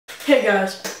Hey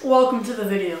guys, welcome to the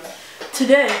video.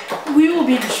 Today, we will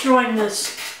be destroying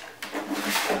this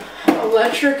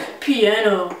electric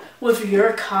piano with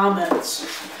your comments.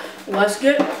 Let's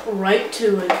get right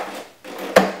to it.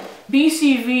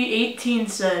 BCV18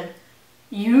 said,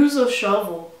 use a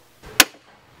shovel.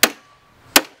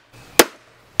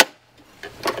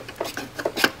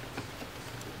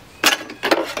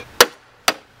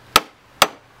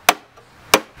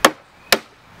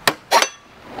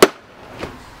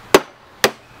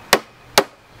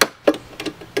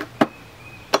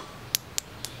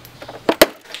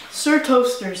 Sir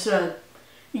Toaster said,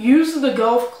 use the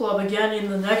golf club again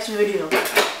in the next video.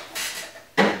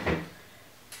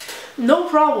 No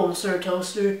problem, Sir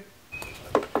Toaster.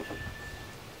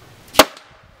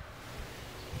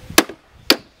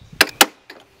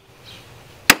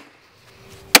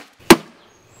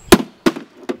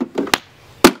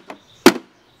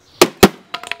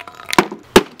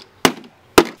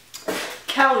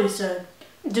 Callie said,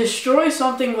 destroy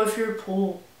something with your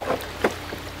pool.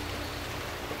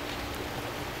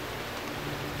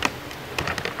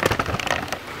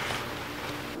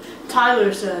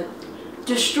 Tyler said,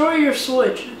 destroy your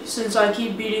Switch since I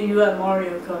keep beating you at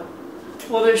Mario Kart.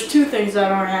 Well, there's two things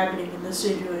that aren't happening in this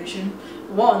situation.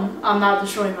 One, I'm not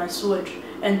destroying my Switch.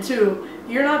 And two,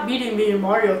 you're not beating me in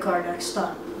Mario Kart next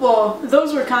time. Well,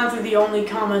 those were kind of the only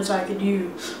comments I could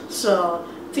use. So,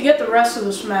 to get the rest of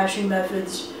the smashing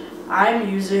methods, I'm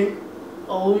using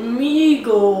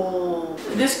Omegle.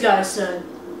 This guy said,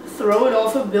 throw it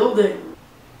off a building.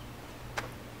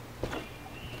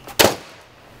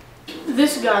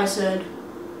 This guy said,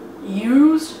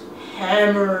 use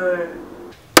hammer.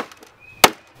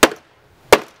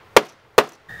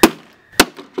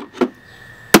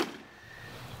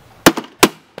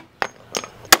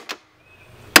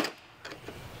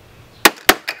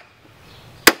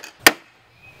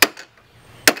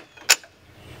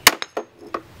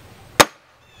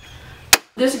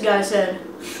 This guy said,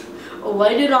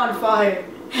 light it on fire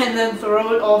and then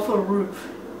throw it off a roof.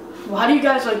 Why do you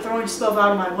guys like throwing stuff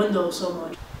out of my window so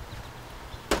much?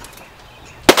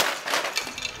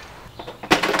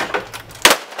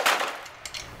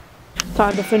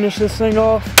 Time to finish this thing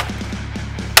off.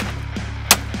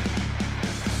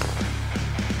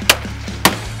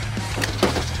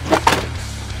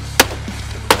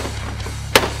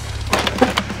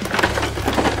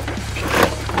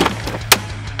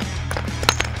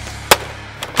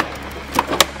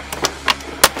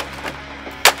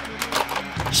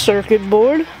 Circuit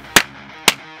board.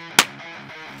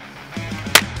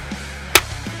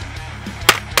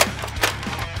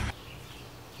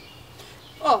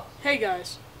 Oh, hey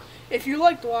guys. If you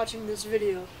liked watching this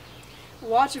video,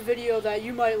 watch a video that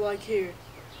you might like here.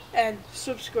 And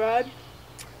subscribe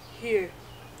here.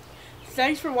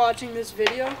 Thanks for watching this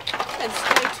video and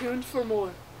stay tuned for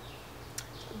more.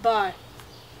 Bye.